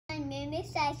name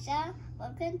is Saisha.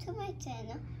 Welcome to my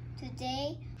channel.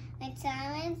 Today, I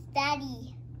challenge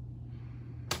Daddy.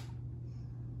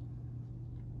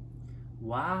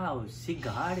 Wow, she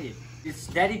got it. It's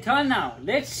Daddy's turn now.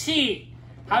 Let's see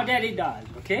how Daddy does,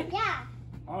 okay? Yeah.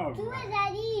 All Do right. it,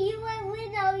 Daddy. You will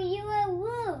win or you will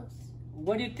lose.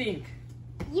 What do you think?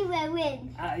 You will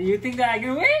win. You think that I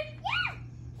can win? Yeah.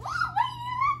 Oh,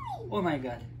 why you Oh my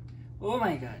God. Oh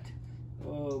my God.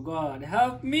 Oh God,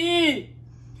 help me.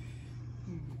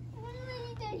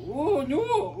 Oh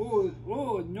no.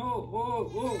 Oh no.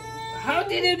 Oh. How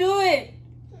did you do it?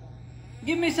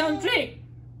 Give me some trick.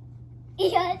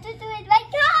 You have to do it like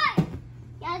hard.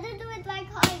 You have to do it like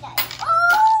hard, Daddy.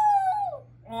 Oh!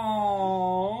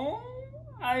 Oh,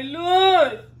 I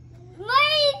lose. Why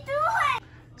you do it?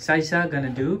 Saisha gonna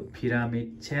do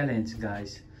pyramid challenge,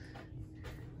 guys.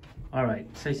 All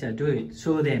right, Saisha, do it.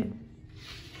 Show them.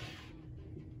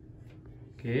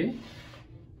 Okay.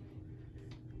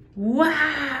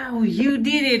 Wow, you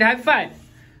did it. High five.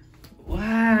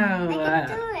 Wow, I can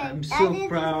do it. I'm so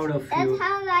proud of you. That's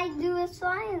how I do a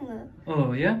triangle.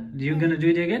 Oh yeah, you gonna do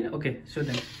it again? Okay, show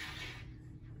them.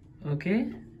 Okay.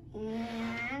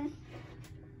 And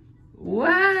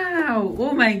Wow!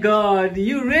 Oh my God!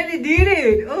 You really did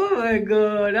it! Oh my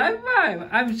God! High five!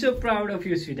 I'm so proud of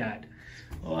you, sweetheart.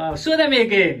 Wow! Show them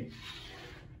again.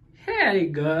 Here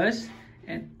it goes.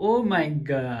 And oh my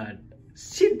God!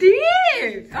 She did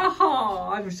it! Oh,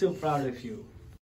 I'm so proud of you.